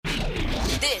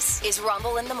This is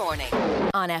Rumble in the Morning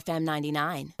on FM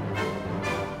 99.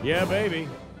 Yeah, baby.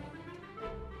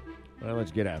 Well,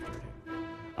 let's get after it.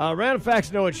 Random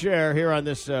facts, know and share here on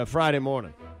this Friday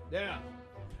morning. Yeah.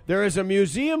 There is a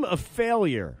museum of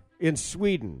failure in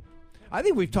Sweden. I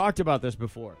think we've talked about this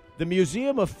before. The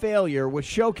Museum of Failure, which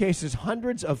showcases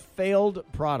hundreds of failed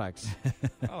products.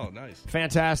 Oh, nice.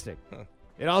 Fantastic. Huh.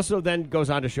 It also then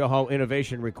goes on to show how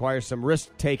innovation requires some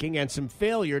risk-taking and some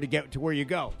failure to get to where you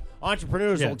go.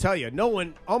 Entrepreneurs will tell you,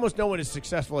 almost no one is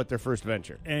successful at their first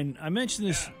venture. And I mentioned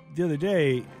this the other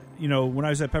day. You know, when I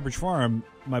was at Pepperidge Farm,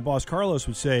 my boss Carlos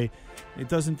would say, it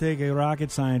doesn't take a rocket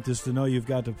scientist to know you've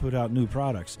got to put out new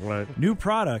products. Right. New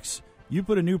products, you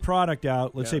put a new product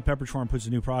out, let's say Pepperidge Farm puts a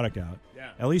new product out,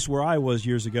 at least where I was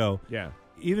years ago. Yeah.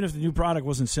 Even if the new product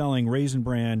wasn't selling, raisin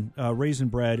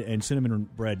bread and cinnamon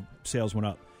bread sales went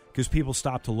up because people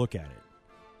stopped to look at it.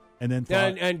 And then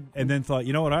thought, and then thought,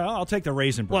 you know what, I'll take the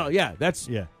raisin bread. Well, yeah, that's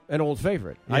an old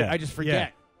favorite. Yeah. I just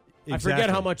forget. Yeah. I forget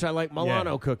how much I like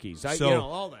Milano cookies.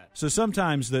 All that. So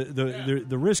sometimes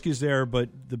the risk is there, but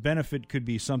the benefit could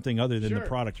be something other than the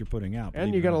product you're putting out.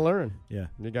 And you got to learn. Yeah.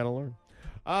 You got to learn.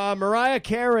 Mariah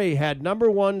Carey had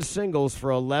 #1 singles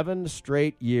for 11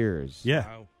 straight years. Yeah.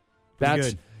 Wow. That's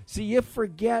good. See, you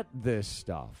forget this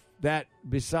stuff. That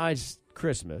besides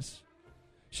Christmas,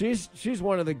 she's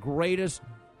one of the greatest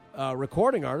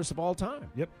recording artists of all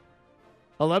time. Yep.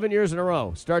 11 years in a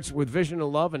row. Starts with Vision of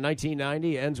Love in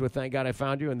 1990, ends with Thank God I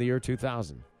Found You in the year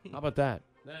 2000. How about that?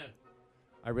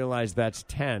 I realize that's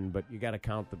 10, but you got to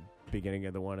count the beginning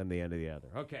of the one and the end of the other.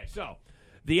 Okay, so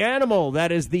the animal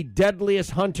that is the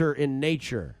deadliest hunter in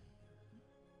nature.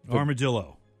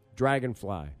 Armadillo.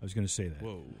 Dragonfly. I was going to say that.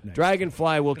 Whoa. Next.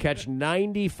 Dragonfly will catch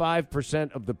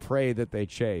 95% of the prey that they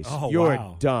chase. Oh, You're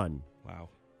wow. done. Wow.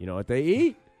 You know what they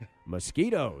eat?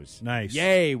 Mosquitoes. Nice.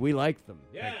 Yay, we like them.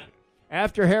 Yeah.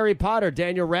 After Harry Potter,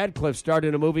 Daniel Radcliffe starred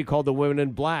in a movie called The Women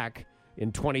in Black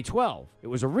in 2012. It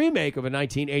was a remake of a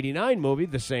 1989 movie,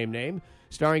 the same name,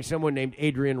 starring someone named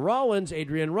Adrian Rollins.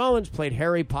 Adrian Rollins played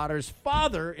Harry Potter's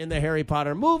father in the Harry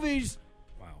Potter movies.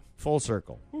 Wow. Full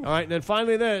circle. All right, and then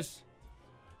finally this.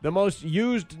 The most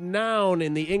used noun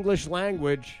in the English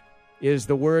language is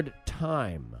the word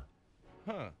time.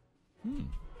 Huh.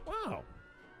 Wow.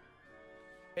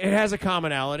 It has a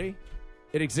commonality.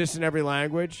 It exists in every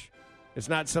language. It's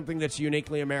not something that's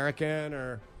uniquely American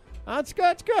or... It's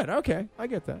good. Okay, I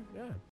get that. Yeah.